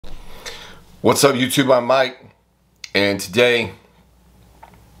What's up, YouTube? I'm Mike, and today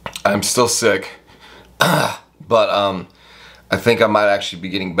I'm still sick, but I think I might actually be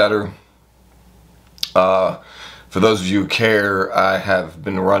getting better. For those of you who care, I have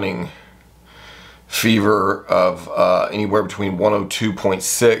been running fever of anywhere between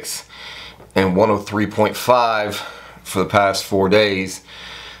 102.6 and 103.5 for the past 4 days.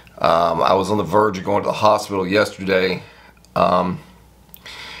 I was on the verge of going to the hospital yesterday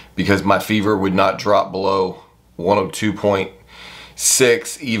because my fever would not drop below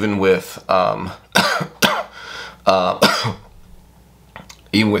 102.6 even with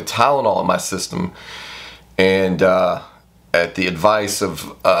even with Tylenol in my system. And at the advice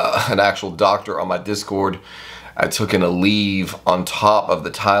of an actual doctor on my Discord, I took in a Aleve on top of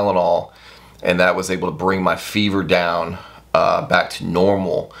the Tylenol, and that was able to bring my fever down back to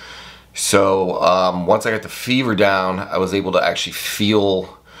normal. So once I got the fever down, I was able to actually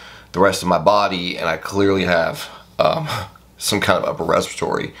feel the rest of my body, and I clearly have some kind of upper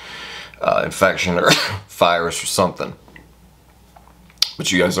respiratory infection or virus or something.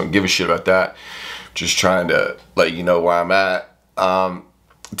 But you guys don't give a shit about that. Just trying to let you know where I'm at.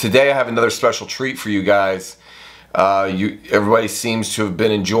 Today I have another special treat for you guys. Everybody seems to have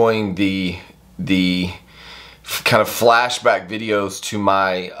been enjoying the kind of flashback videos to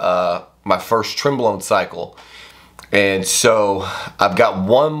my my first Trenbolone cycle. And so I've got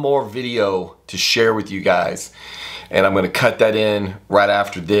one more video to share with you guys, and I'm going to cut that in right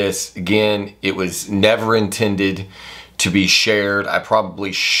after this. Again, it was never intended to be shared. I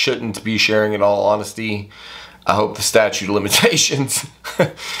probably shouldn't be sharing, in all honesty. I hope the statute of limitations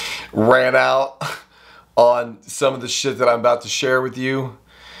ran out on some of the shit that I'm about to share with you,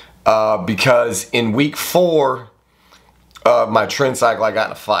 because in week 4 of my Tren cycle, I got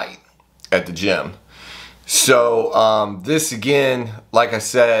in a fight at the gym. So this, again, like I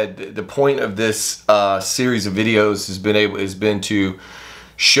said, the point of this series of videos has been to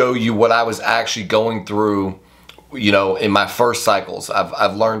show you what I was actually going through, you know, in my first cycles.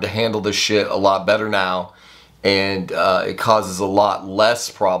 I've learned to handle this shit a lot better now, and it causes a lot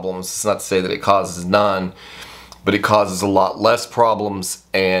less problems. It's not to say that it causes none, but it causes a lot less problems.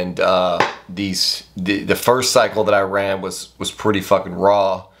 And the first cycle that I ran was pretty fucking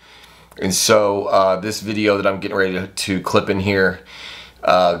raw. And so this video that I'm getting ready to clip in here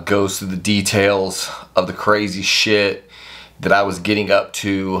goes through the details of the crazy shit that I was getting up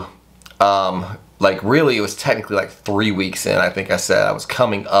to. Like, really, it was technically like 3 weeks in. I think I said I was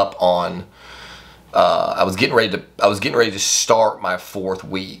coming up on. I was getting ready to start my 4th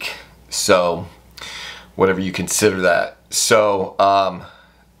week. So, whatever you consider that. So,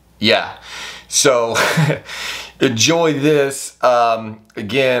 yeah. So, enjoy this.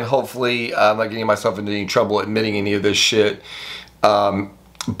 Again, hopefully, I'm not getting myself into any trouble admitting any of this shit.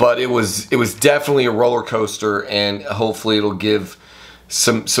 But it was definitely a roller coaster, and hopefully, it'll give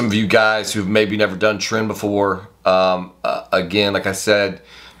some of you guys who've maybe never done Tren before, again, like I said,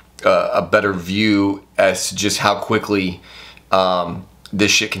 a better view as to just how quickly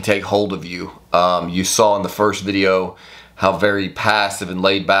this shit can take hold of you. You saw in the first video how very passive and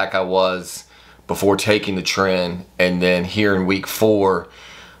laid back I was before taking the Tren, and then here in week 4,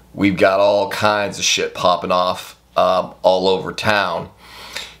 we've got all kinds of shit popping off all over town.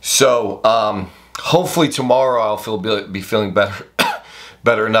 So hopefully tomorrow I'll be feeling better.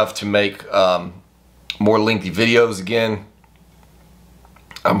 Better enough to make more lengthy videos again.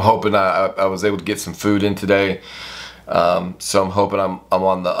 I'm hoping I was able to get some food in today, so I'm hoping I'm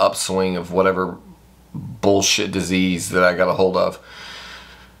on the upswing of whatever bullshit disease that I got a hold of.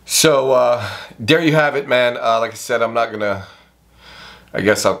 So there you have it, man. Like I said, I'm not gonna. I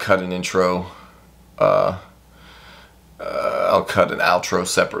guess I'll cut an intro. I'll cut an outro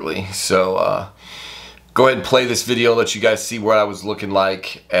separately. So. Go ahead and play this video, let you guys see what I was looking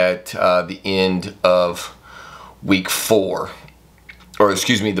like at the end of week 4. Or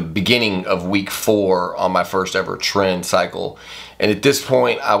excuse me, the beginning of week 4 on my first ever Tren cycle. And at this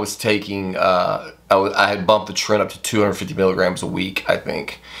point, I was taking, I had bumped the Tren up to 250 milligrams a week, I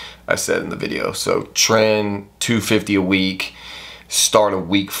think I said in the video. So Tren, 250 a week, start of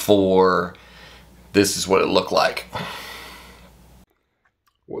week 4. This is what it looked like.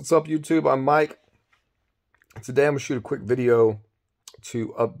 What's up, YouTube? I'm Mike. Today I'm going to shoot a quick video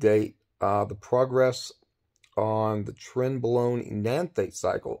to update the progress on the Trenbolone enanthate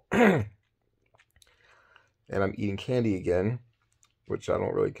cycle. And I'm eating candy again, which I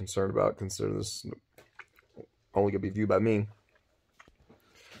don't really concerned about, consider this only going to be viewed by me.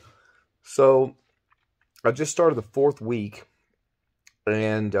 So I just started the 4th week,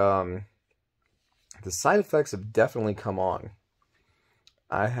 and the side effects have definitely come on.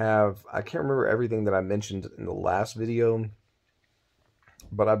 I can't remember everything that I mentioned in the last video,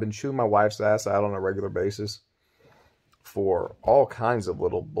 but I've been chewing my wife's ass out on a regular basis for all kinds of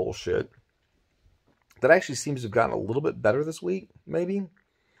little bullshit that actually seems to have gotten a little bit better this week, maybe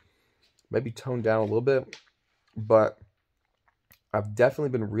toned down a little bit, but I've definitely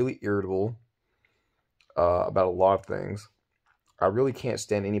been really irritable about a lot of things. I really can't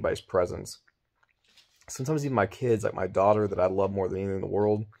stand anybody's presence. Sometimes even my kids, like my daughter that I love more than anything in the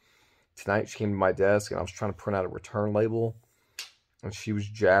world, tonight she came to my desk and I was trying to print out a return label and she was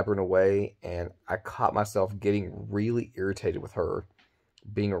jabbering away, and I caught myself getting really irritated with her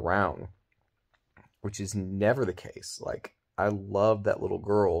being around, which is never the case. Like, I love that little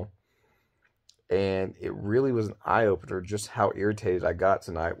girl, and it really was an eye-opener just how irritated I got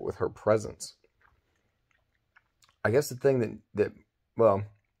tonight with her presence. I guess the thing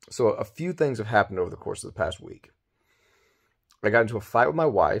so a few things have happened over the course of the past week. I got into a fight with my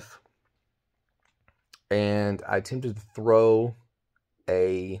wife, and I attempted to throw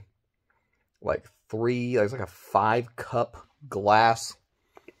it's like a 5-cup glass,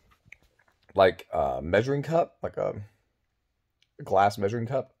 measuring cup, like a glass measuring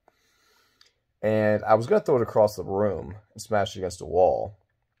cup. And I was going to throw it across the room and smash it against a wall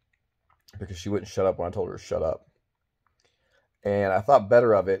because she wouldn't shut up when I told her to shut up. And I thought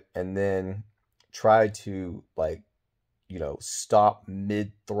better of it and then tried to, stop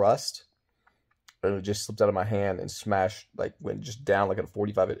mid-thrust. And it just slipped out of my hand and smashed, went just down at a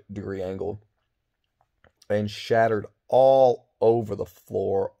 45-degree angle. And shattered all over the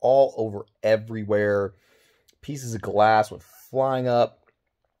floor, all over everywhere. Pieces of glass went flying up.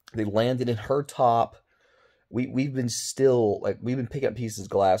 They landed in her top. We've been picking up pieces of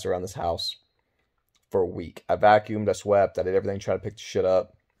glass around this house for a week. I vacuumed, I swept, I did everything, trying to pick the shit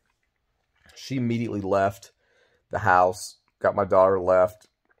up. She immediately left the house, got my daughter left,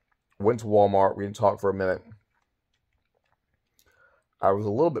 went to Walmart. We didn't talk for a minute. I was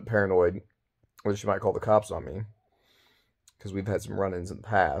a little bit paranoid whether she might call the cops on me, because we've had some run-ins in the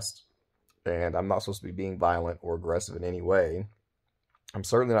past, and I'm not supposed to be being violent or aggressive in any way. I'm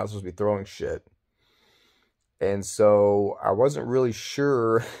certainly not supposed to be throwing shit. And so I wasn't really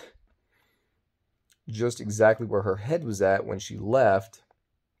sure just exactly where her head was at when she left.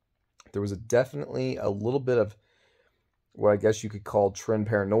 There was definitely a little bit of what I guess you could call trend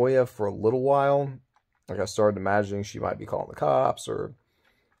paranoia for a little while. Like, I started imagining she might be calling the cops or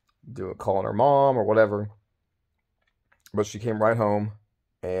calling her mom or whatever. But she came right home,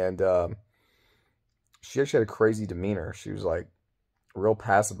 and she actually had a crazy demeanor. She was real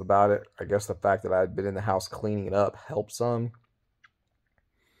passive about it. I guess the fact that I had been in the house cleaning it up helped some.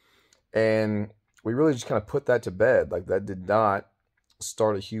 And we really just kind of put that to bed. That did not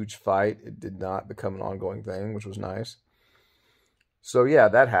start a huge fight. It did not become an ongoing thing, which was nice. So yeah,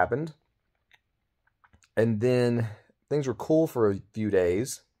 that happened. And then things were cool for a few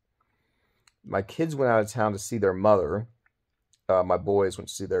days. My kids went out of town to see their mother. My boys went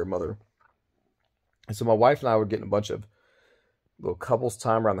to see their mother. And so my wife and I were getting a bunch of little couples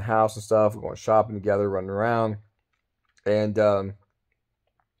time around the house and stuff. We're going shopping together, running around. And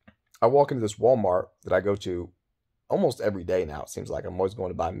I walk into this Walmart that I go to almost every day now. It seems like I'm always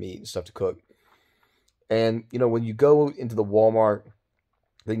going to buy meat and stuff to cook. And, when you go into the Walmart,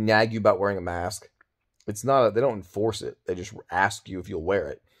 they nag you about wearing a mask. It's not, they don't enforce it. They just ask you if you'll wear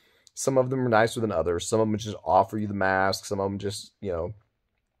it. Some of them are nicer than others. Some of them just offer you the mask. Some of them just,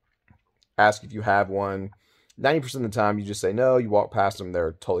 ask if you have one. 90% of the time, you just say no. You walk past them.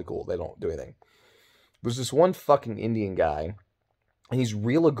 They're totally cool. They don't do anything. There's this one fucking Indian guy, and he's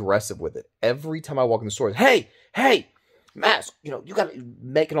real aggressive with it. Every time I walk in the store, hey, mask. You got to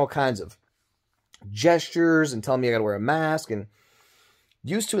making all kinds of gestures and telling me I got to wear a mask. And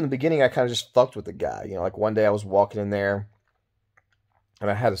used to in the beginning, I kind of just fucked with the guy. One day I was walking in there,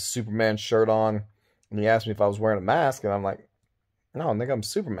 and I had a Superman shirt on, and he asked me if I was wearing a mask, and I'm like, no, I think I'm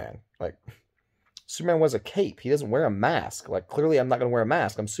Superman. Superman wears a cape. He doesn't wear a mask. Clearly I'm not going to wear a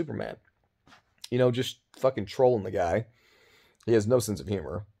mask. I'm Superman. Just fucking trolling the guy. He has no sense of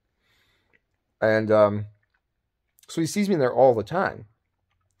humor. And so he sees me in there all the time.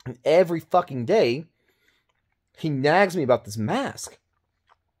 And every fucking day, he nags me about this mask.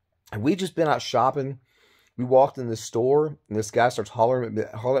 And we've just been out shopping. We walked in this store, and this guy starts hollering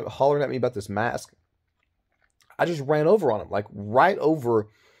at me about this mask. I just ran over on him, right over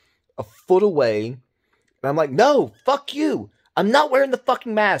a foot away. And I'm like, no, fuck you. I'm not wearing the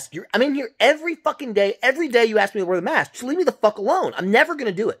fucking mask. I'm in here every fucking day. Every day you ask me to wear the mask. Just leave me the fuck alone. I'm never going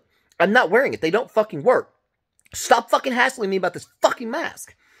to do it. I'm not wearing it. They don't fucking work. Stop fucking hassling me about this fucking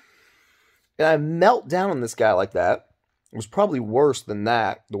mask. And I melt down on this guy like that. It was probably worse than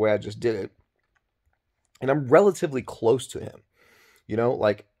that, the way I just did it. And I'm relatively close to him. You know,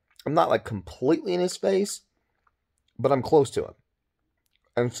 like, I'm not like completely in his face, but I'm close to him.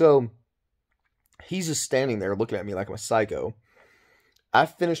 And so he's just standing there looking at me like I'm a psycho. I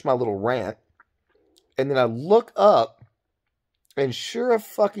finished my little rant, and then I look up, and sure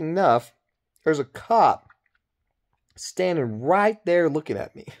fucking enough, there's a cop standing right there looking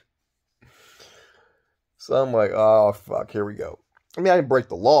at me. So I'm like, oh, fuck, here we go. I mean, I didn't break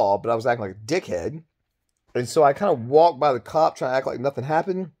the law, but I was acting like a dickhead. And so I kind of walked by the cop trying to act like nothing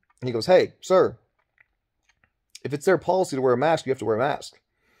happened. And he goes, hey, sir, if it's their policy to wear a mask, you have to wear a mask.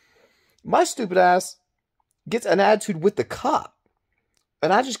 My stupid ass gets an attitude with the cop.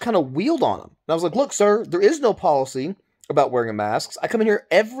 And I just kind of wheeled on him. And I was like, look, sir, there is no policy about wearing masks. I come in here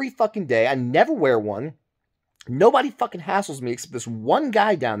every fucking day. I never wear one. Nobody fucking hassles me except this one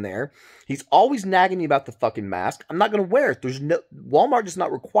guy down there. He's always nagging me about the fucking mask. I'm not going to wear it. Walmart does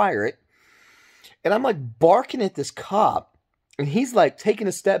not require it. And I'm like barking at this cop. And he's like taking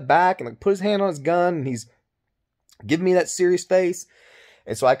a step back and like put his hand on his gun. And he's giving me that serious face.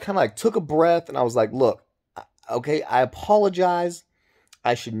 And so I kind of like took a breath and I was like, look, okay, I apologize.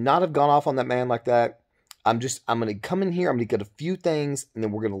 I should not have gone off on that man like that. I'm going to come in here. I'm going to get a few things and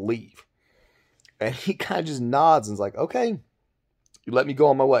then we're going to leave. And he kind of just nods and is like, okay, you let me go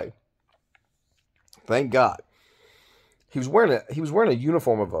on my way. Thank God. He was wearing a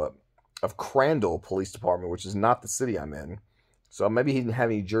uniform of Crandall Police Department, which is not the city I'm in. So maybe he didn't have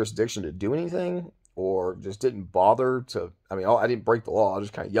any jurisdiction to do anything, or just didn't bother to. I mean, I didn't break the law. I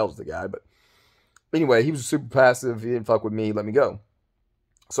just kind of yelled at the guy. But anyway, he was super passive. He didn't fuck with me. He let me go.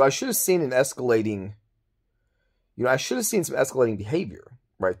 So I should have seen an escalating. I should have seen some escalating behavior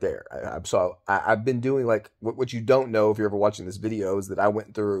right there. I've been doing like what you don't know if you're ever watching this video is that I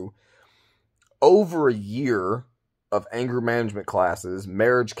went through over a year of anger management classes,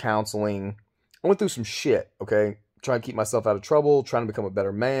 marriage counseling. I went through some shit, okay? Trying to keep myself out of trouble, trying to become a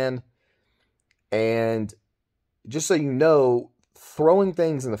better man. And just so you know, throwing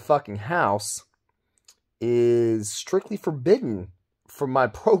things in the fucking house is strictly forbidden from my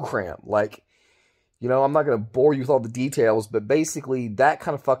program. Like, I'm not going to bore you with all the details, but basically that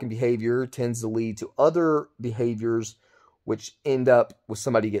kind of fucking behavior tends to lead to other behaviors which end up with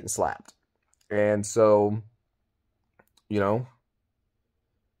somebody getting slapped. And so,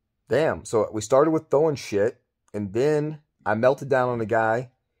 damn. So we started with throwing shit, and then I melted down on a guy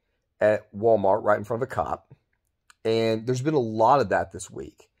at Walmart right in front of a cop. And there's been a lot of that this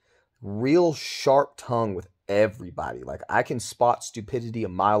week. Real sharp tongue with everybody. Like, I can spot stupidity a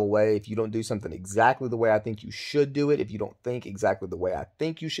mile away if you don't do something exactly the way I think you should do it, if you don't think exactly the way I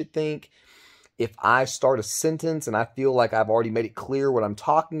think you should think. If I start a sentence and I feel like I've already made it clear what I'm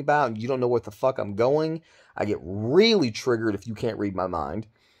talking about and you don't know what the fuck I'm going, I get really triggered if you can't read my mind.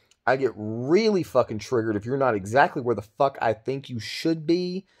 I get really fucking triggered if you're not exactly where the fuck I think you should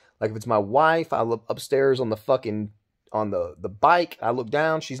be. Like, if it's my wife, I look upstairs on the fucking, on the bike, I look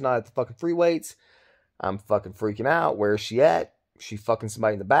down, she's not at the fucking free weights. I'm fucking freaking out. Where is she at? She fucking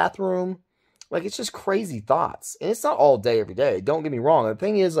somebody in the bathroom. Like, it's just crazy thoughts. And it's not all day, every day. Don't get me wrong. The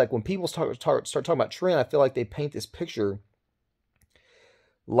thing is, like, when people start talking about Trin, I feel like they paint this picture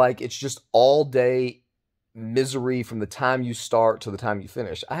like it's just all day misery from the time you start to the time you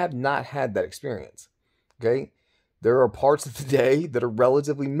finish. I have not had that experience. Okay? There are parts of the day that are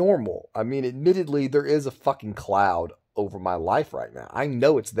relatively normal. I mean, admittedly, there is a fucking cloud over my life right now. I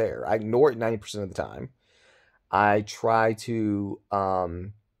know it's there. I ignore it 90% of the time. I try to,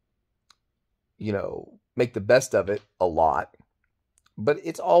 make the best of it a lot. But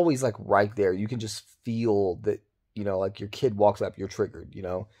it's always like right there. You can just feel that, like your kid walks up, you're triggered,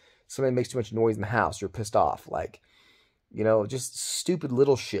 Somebody makes too much noise in the house, you're pissed off. Like, just stupid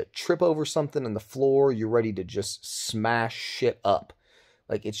little shit. Trip over something on the floor, you're ready to just smash shit up.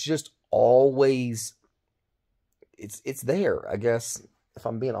 Like, it's just always, it's there, I guess. If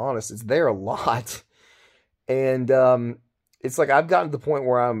I'm being honest, it's there a lot. And it's like I've gotten to the point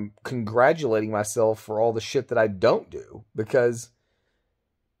where I'm congratulating myself for all the shit that I don't do. Because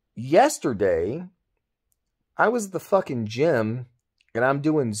yesterday, I was at the fucking gym, and I'd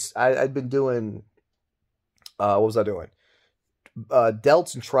been doing, what was I doing?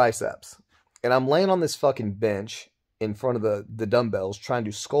 Delts and triceps. And I'm laying on this fucking bench in front of the dumbbells trying to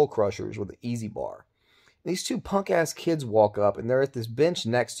do skull crushers with an easy bar. And these two punk-ass kids walk up, and they're at this bench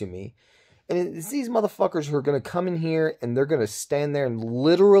next to me. And it's these motherfuckers who are going to come in here, and they're going to stand there and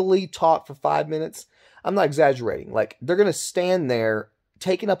literally talk for 5 minutes. I'm not exaggerating. Like, they're going to stand there,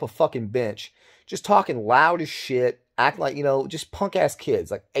 taking up a fucking bench, just talking loud as shit, acting like, just punk-ass kids,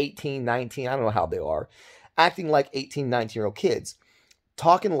 like 18, 19, I don't know how they are. acting like 18, 19-year-old kids.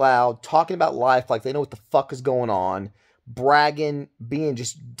 Talking loud, talking about life like they know what the fuck is going on, bragging, being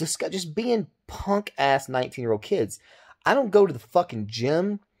just being punk-ass 19-year-old kids. I don't go to the fucking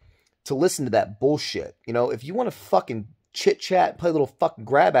gym to listen to that bullshit. You know, if you want to fucking chit-chat, play little fucking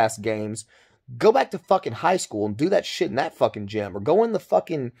grab-ass games, go back to fucking high school and do that shit in that fucking gym. Or go in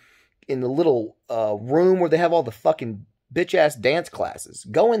the little room where they have all the fucking bitch-ass dance classes.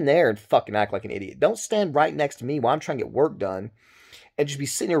 Go in there and fucking act like an idiot. Don't stand right next to me while I'm trying to get work done and just be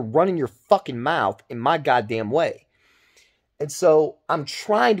sitting here running your fucking mouth in my goddamn way. And so I'm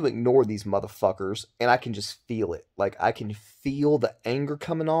trying to ignore these motherfuckers, and I can just feel it. Like, I can feel the anger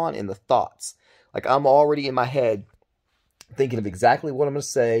coming on and the thoughts. Like, I'm already in my head thinking of exactly what I'm going to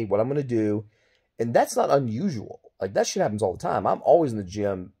say, what I'm going to do. And that's not unusual. Like, that shit happens all the time. I'm always in the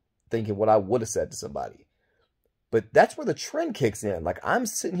gym thinking what I would have said to somebody. But that's where the trend kicks in. Like, I'm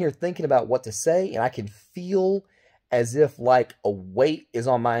sitting here thinking about what to say, and I can feel as if, like, a weight is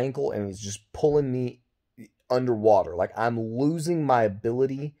on my ankle and it's just pulling me underwater. Like, I'm losing my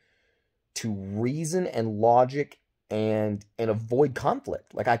ability to reason and logic and avoid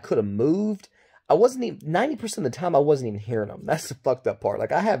conflict. Like, I could have moved. I wasn't even, 90% of the time, I wasn't even hearing them. That's the fucked up part.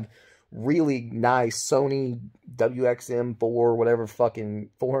 Like, I have really nice Sony WXM4, whatever fucking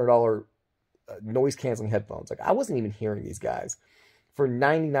 $400 noise-canceling headphones. Like, I wasn't even hearing these guys for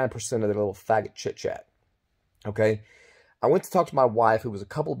 99% of their little faggot chit-chat. Okay? I went to talk to my wife, who was a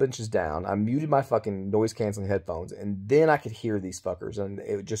couple benches down. I muted my fucking noise-canceling headphones, and then I could hear these fuckers, and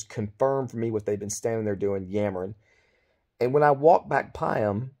it just confirmed for me what they've been standing there doing, yammering. And when I walked back by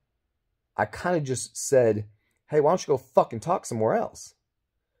them, I kind of just said, hey, why don't you go fucking talk somewhere else?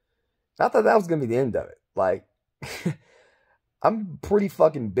 I thought that was going to be the end of it. Like, I'm pretty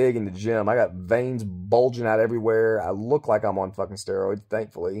fucking big in the gym. I got veins bulging out everywhere. I look like I'm on fucking steroids,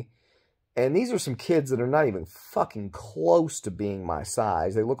 thankfully. And these are some kids that are not even fucking close to being my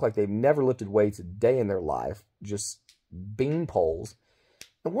size. They look like they've never lifted weights a day in their life. Just bean poles.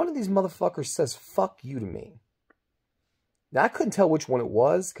 And one of these motherfuckers says, fuck you to me. Now, I couldn't tell which one it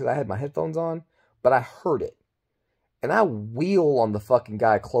was because I had my headphones on, but I heard it. And I wheel on the fucking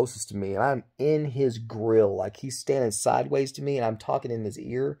guy closest to me, and I'm in his grill. Like, he's standing sideways to me, and I'm talking in his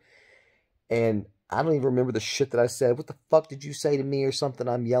ear. And I don't even remember the shit that I said. What the fuck did you say to me or something?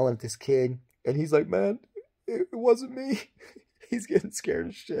 I'm yelling at this kid. And he's like, man, it wasn't me. He's getting scared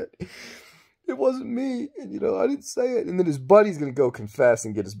as shit. It wasn't me. And, you know, I didn't say it. And then his buddy's going to go confess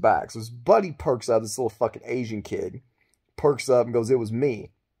and get his back. So his buddy perks up, this little fucking Asian kid, perks up and goes, it was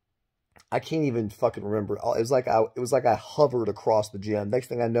me. I can't even fucking remember. It was like I hovered across the gym. Next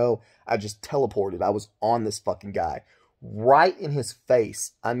thing I know, I just teleported. I was on this fucking guy. Right in his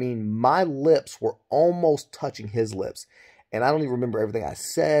face. I mean, my lips were almost touching his lips. And I don't even remember everything I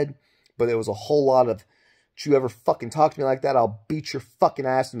said, but there was a whole lot of, "Don't you ever fucking talk to me like that, I'll beat your fucking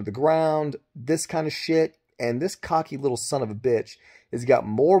ass into the ground," this kind of shit. And this cocky little son of a bitch has got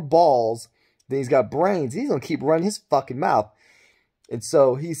more balls than he's got brains. He's going to keep running his fucking mouth. And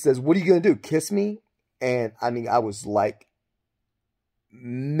so he says, what are you going to do, kiss me? And I mean, I was like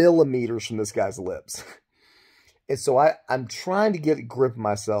millimeters from this guy's lips. And so I'm trying to get a grip of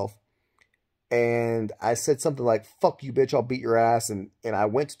myself. And I said something like, fuck you, bitch, I'll beat your ass. And I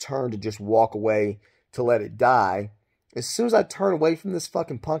went to turn to just walk away to let it die. As soon as I turn away from this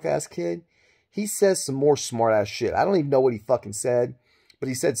fucking punk-ass kid, he says some more smart-ass shit. I don't even know what he fucking said. But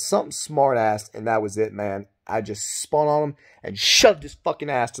he said something smart-ass, and that was it, man. I just spun on him and shoved his fucking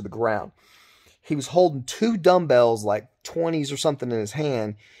ass to the ground. He was holding 2 dumbbells, like 20s or something, in his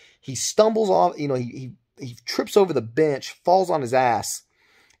hand. He stumbles off, you know, he trips over the bench, falls on his ass,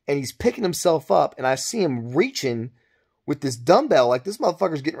 and he's picking himself up, and I see him reaching with this dumbbell, like this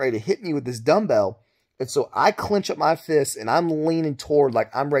motherfucker's getting ready to hit me with this dumbbell. And so I clench up my fist, and I'm leaning toward,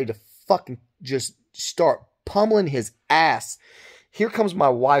 like I'm ready to fucking just start pummeling his ass. Here comes my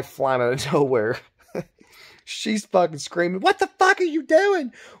wife flying out of nowhere. She's fucking screaming, what the fuck are you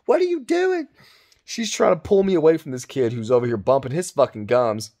doing? What are you doing? She's trying to pull me away from this kid who's over here bumping his fucking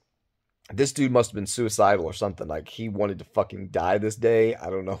gums. This dude must have been suicidal or something. Like, he wanted to fucking die this day. I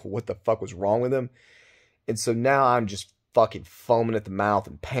don't know what the fuck was wrong with him. And so now I'm just fucking foaming at the mouth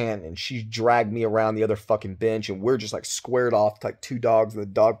and panting. And she's dragged me around the other fucking bench. And we're just like squared off like 2 dogs in the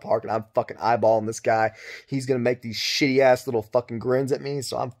dog park. And I'm fucking eyeballing this guy. He's going to make these shitty ass little fucking grins at me.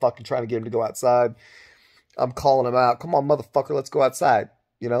 So I'm fucking trying to get him to go outside. I'm calling him out. Come on, motherfucker, let's go outside.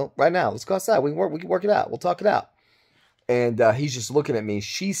 You know, right now, let's go outside. We can work it out. We'll talk it out. And he's just looking at me.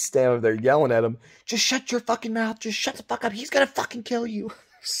 She's standing over there yelling at him, just shut your fucking mouth. Just shut the fuck up. He's going to fucking kill you.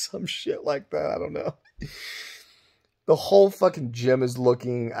 Some shit like that. I don't know. The whole fucking gym is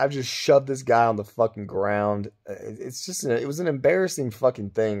looking. I've just shoved this guy on the fucking ground. It's just, it was an embarrassing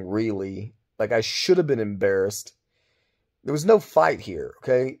fucking thing, really. Like, I should have been embarrassed. There was no fight here,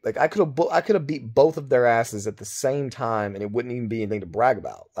 okay? Like, I could have beat both of their asses at the same time, and it wouldn't even be anything to brag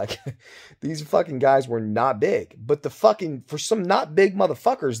about. Like, these fucking guys were not big. But for some not big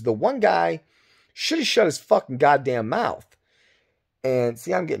motherfuckers, the one guy should have shut his fucking goddamn mouth. And,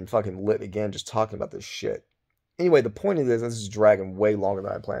 see, I'm getting fucking lit again just talking about this shit. Anyway, the point of this is dragging way longer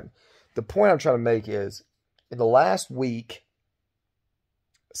than I planned. The point I'm trying to make is, in the last week,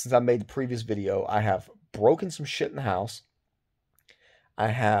 since I made the previous video, I have broken some shit in the house. I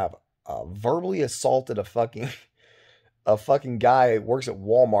have verbally assaulted a fucking guy who works at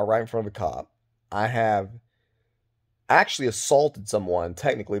Walmart right in front of a cop. I have actually assaulted someone,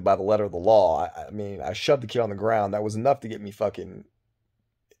 technically, by the letter of the law. I mean, I shoved the kid on the ground. That was enough to get me fucking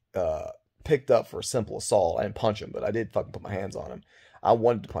picked up for a simple assault. I didn't punch him, but I did fucking put my hands on him. I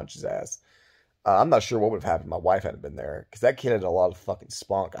wanted to punch his ass. I'm not sure what would have happened if my wife hadn't been there, because that kid had a lot of fucking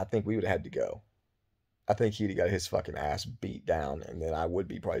spunk. I think we would have had to go. I think he'd have got his fucking ass beat down, and then I would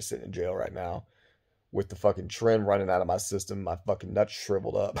be probably sitting in jail right now with the fucking tren running out of my system, my fucking nuts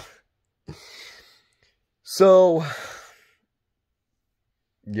shriveled up. So,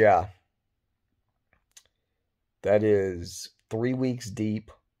 yeah. That is 3 weeks deep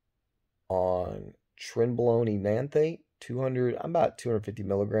on Trenbolone Nanthate. I'm about 250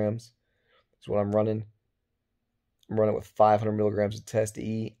 milligrams. That's what I'm running. I'm running with 500 milligrams of Test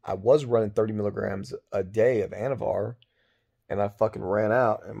E. I was running 30 milligrams a day of Anavar, and I fucking ran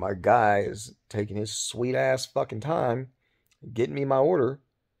out, and my guy is taking his sweet ass fucking time getting me my order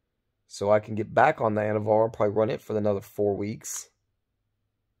so I can get back on the Anavar and probably run it for another 4 weeks.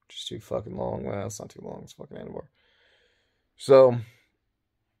 Just too fucking long. Well, it's not too long. It's fucking Anavar. So,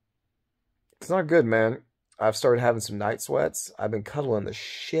 it's not good, man. I've started having some night sweats. I've been cuddling the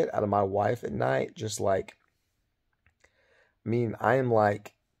shit out of my wife at night, just like, I mean, I am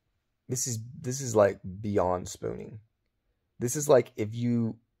like, this is like beyond spooning. This is like if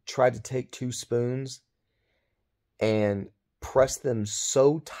you tried to take 2 spoons and press them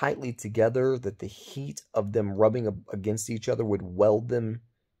so tightly together that the heat of them rubbing against each other would weld them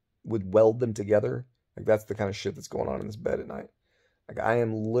together. Like, that's the kind of shit that's going on in this bed at night. Like, I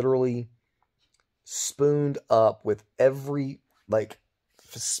am literally spooned up with every, like,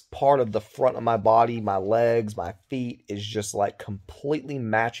 part of the front of my body, my legs, my feet is just like completely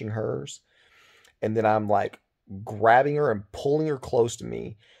matching hers. And then I'm like grabbing her and pulling her close to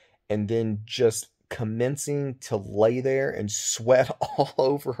me, and then just commencing to lay there and sweat all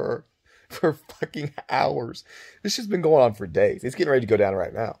over her for fucking hours. This has been going on for days. It's getting ready to go down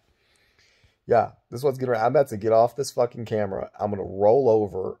right now. Yeah, this is what's getting ready. I'm about to get off this fucking camera. I'm going to roll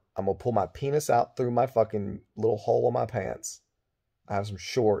over. I'm going to pull my penis out through my fucking little hole in my pants. I have some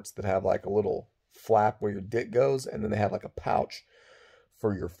shorts that have like a little flap where your dick goes, and then they have like a pouch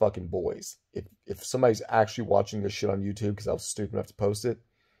for your fucking boys. If somebody's actually watching this shit on YouTube, because I was stupid enough to post it,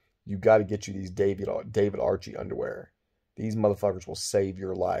 you got to get you these David Archie underwear. These motherfuckers will save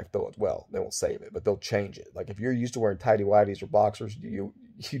your life. Well, they won't save it, but they'll change it. Like, if you're used to wearing tighty whities or boxers, you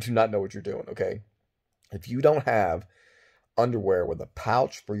do not know what you're doing, okay? If you don't have underwear with a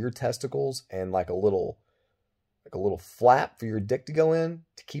pouch for your testicles and like a little flap for your dick to go in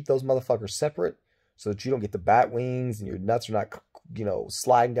to keep those motherfuckers separate so that you don't get the bat wings and your nuts are not,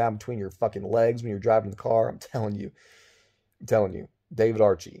 sliding down between your fucking legs when you're driving the car. I'm telling you, David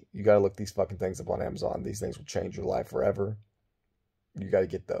Archie, you got to look these fucking things up on Amazon. These things will change your life forever. You got to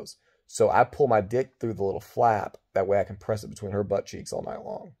get those. So I pull my dick through the little flap. That way I can press it between her butt cheeks all night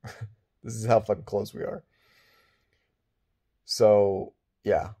long. This is how fucking close we are. So,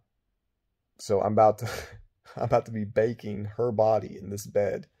 yeah. So I'm about to be baking her body in this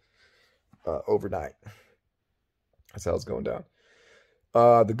bed overnight. That's how it's going down.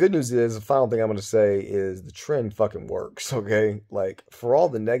 The good news is, the final thing I'm going to say is the tren fucking works, okay? Like, for all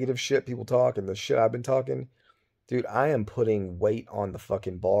the negative shit people talk and the shit I've been talking, dude, I am putting weight on the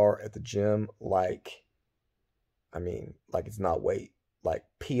fucking bar at the gym like it's not weight. Like,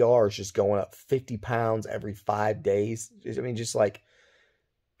 PR is just going up 50 pounds every 5 days. I mean, just like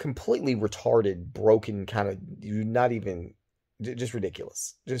completely retarded, broken kind of, not even, just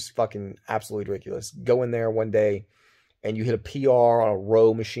ridiculous. Just fucking absolutely ridiculous. Go in there one day and you hit a PR on a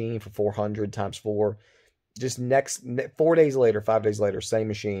row machine for 400 times 4. Just 4 days later, 5 days later, same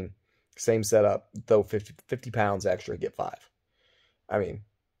machine, same setup, though 50 pounds extra, get 5. I mean,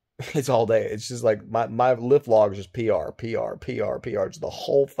 it's all day. It's just like my lift log is just PR, just the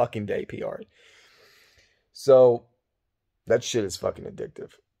whole fucking day PR. So that shit is fucking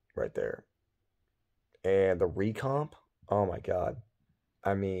addictive right there. And the recomp, Oh my God.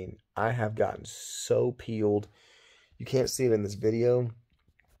 I mean, I have gotten so peeled. You can't see it in this video,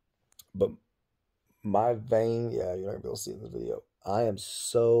 but my vein, yeah, you're not gonna be able to see it in the video. I am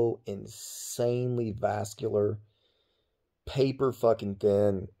so insanely vascular, paper fucking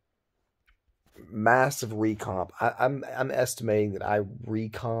thin, massive recomp. I'm estimating that I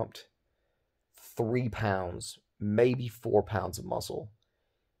recomped 3 pounds, maybe 4 pounds of muscle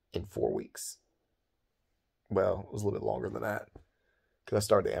in 4 weeks. Well, it was a little bit longer than that because I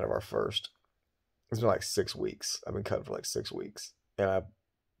started the end of our first. It's been like 6 weeks. I've been cutting for like 6 weeks, and I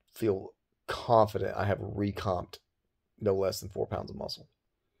feel confident I have recomped no less than 4 pounds of muscle.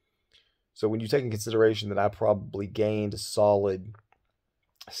 So when you take in consideration that I probably gained a solid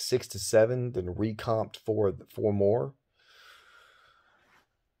 6 to 7, then recomped four more.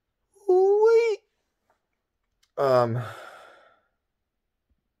 Wait.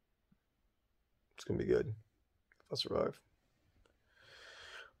 It's gonna be good if I survive.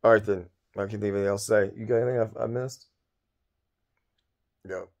 All right then. I can't think of anything else to say. You got anything I missed?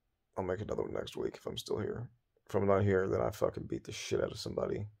 Yeah. I'll make another one next week if I'm still here. If I'm not here, then I fucking beat the shit out of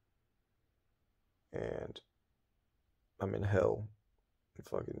somebody. And I'm in hell in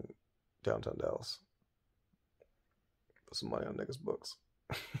fucking downtown Dallas. Put some money on niggas' books.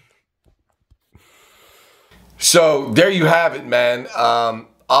 So there you have it, man.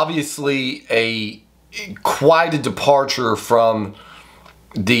 Obviously quite a departure from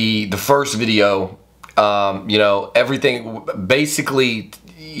the first video. You know, everything basically,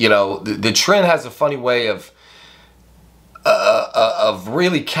 you know, the trend has a funny way of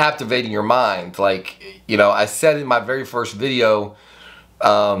really captivating your mind. Like, you know, I said in my very first video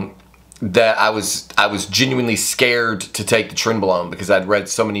that I was genuinely scared to take the Trenbolone because I'd read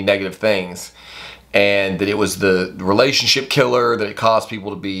so many negative things, and that it was the relationship killer, that it caused people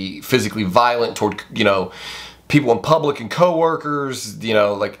to be physically violent toward, you know, people in public and coworkers. You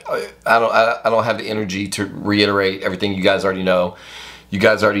know, like I don't have the energy to reiterate everything you guys already know. You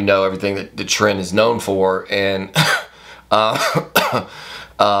guys already know everything that the Tren is known for, and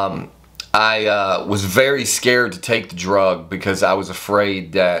I was very scared to take the drug because I was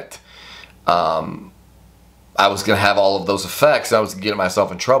afraid that I was going to have all of those effects and I was getting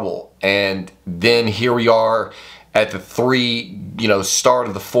myself in trouble. And then here we are at the start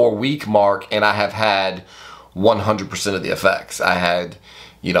of the 4-week mark, and I have had 100% of the effects. I had,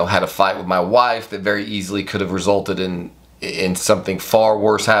 you know, had a fight with my wife that very easily could have resulted in something far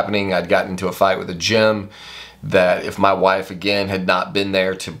worse happening. I'd gotten into a fight with a gym that, if my wife again had not been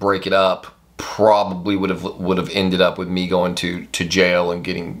there to break it up, probably would have ended up with me going to jail and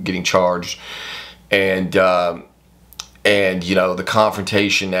getting charged. And you know, the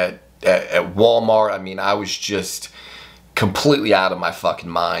confrontation at Walmart, I mean, I was just completely out of my fucking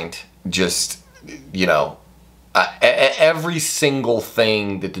mind. Just, you know, every single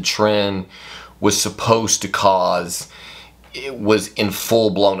thing that the Tren was supposed to cause, it was in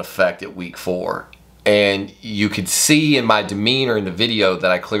full-blown effect at week 4. And you could see in my demeanor in the video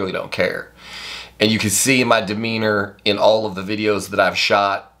that I clearly don't care. And you can see in my demeanor in all of the videos that I've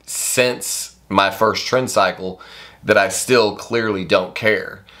shot since my first Tren cycle that I still clearly don't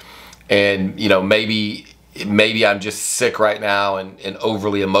care. And, you know, maybe I'm just sick right now and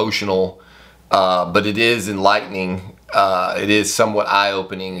overly emotional, but it is enlightening. It is somewhat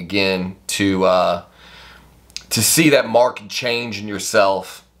eye-opening again to see that marked change in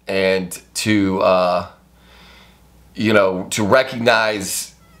yourself, and to you know, to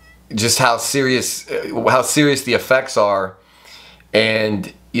recognize just how serious the effects are.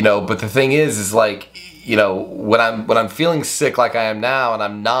 And, you know, but the thing is like, you know, when I'm feeling sick like I am now, and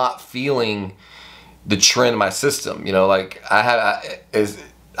I'm not feeling the Tren in my system, you know, like I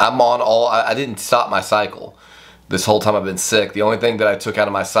didn't stop my cycle this whole time I've been sick. The only thing that I took out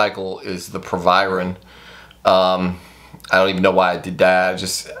of my cycle is the Proviron. I don't even know why I did that.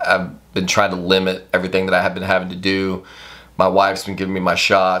 I've been trying to limit everything that I have been having to do. My wife's been giving me my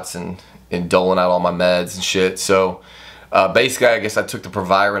shots and doling out all my meds and shit. So basically, I guess I took the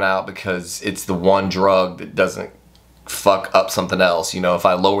Proviron out because it's the one drug that doesn't fuck up something else. You know, if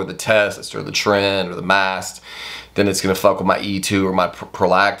I lower the test or the Tren or the mast, then it's going to fuck with my E2 or my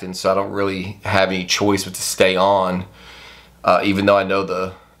prolactin. So I don't really have any choice but to stay on, even though I know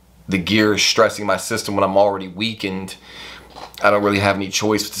the gear is stressing my system when I'm already weakened. I don't really have any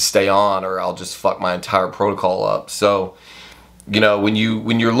choice but to stay on, or I'll just fuck my entire protocol up. So, you know, when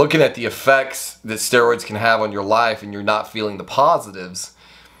you're looking at the effects that steroids can have on your life and you're not feeling the positives,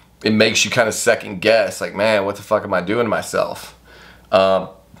 it makes you kind of second guess, like, man, what the fuck am I doing to myself?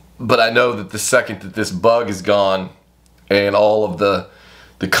 But I know that the second that this bug is gone and all of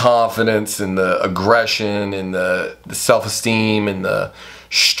the confidence and the aggression and the self-esteem and the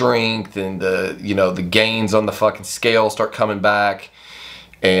strength and the, you know, the gains on the fucking scale start coming back,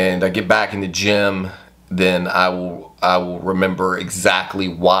 and I get back in the gym, then I will remember exactly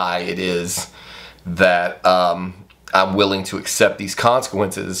why it is that I'm willing to accept these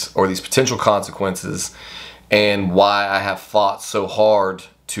consequences, or these potential consequences, and why I have fought so hard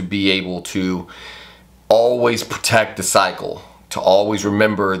to be able to always protect the cycle, to always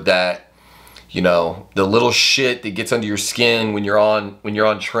remember that, you know, the little shit that gets under your skin when you're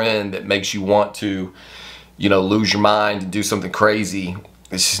on trend that makes you want to, you know, lose your mind and do something crazy,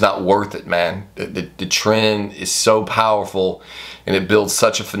 it's just not worth it, man. The trend is so powerful, and it builds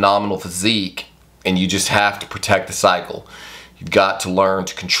such a phenomenal physique, and you just have to protect the cycle. You've got to learn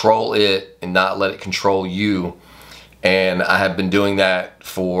to control it and not let it control you. And I have been doing that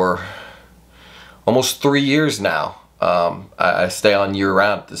for almost 3 years now. I stay on year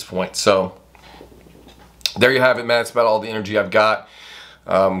round at this point. So there you have it, man. That's about all the energy I've got.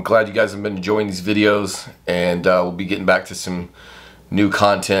 I'm glad you guys have been enjoying these videos, and we'll be getting back to some new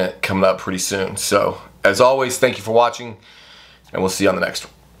content coming up pretty soon. So as always, thank you for watching, and we'll see you on the next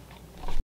one.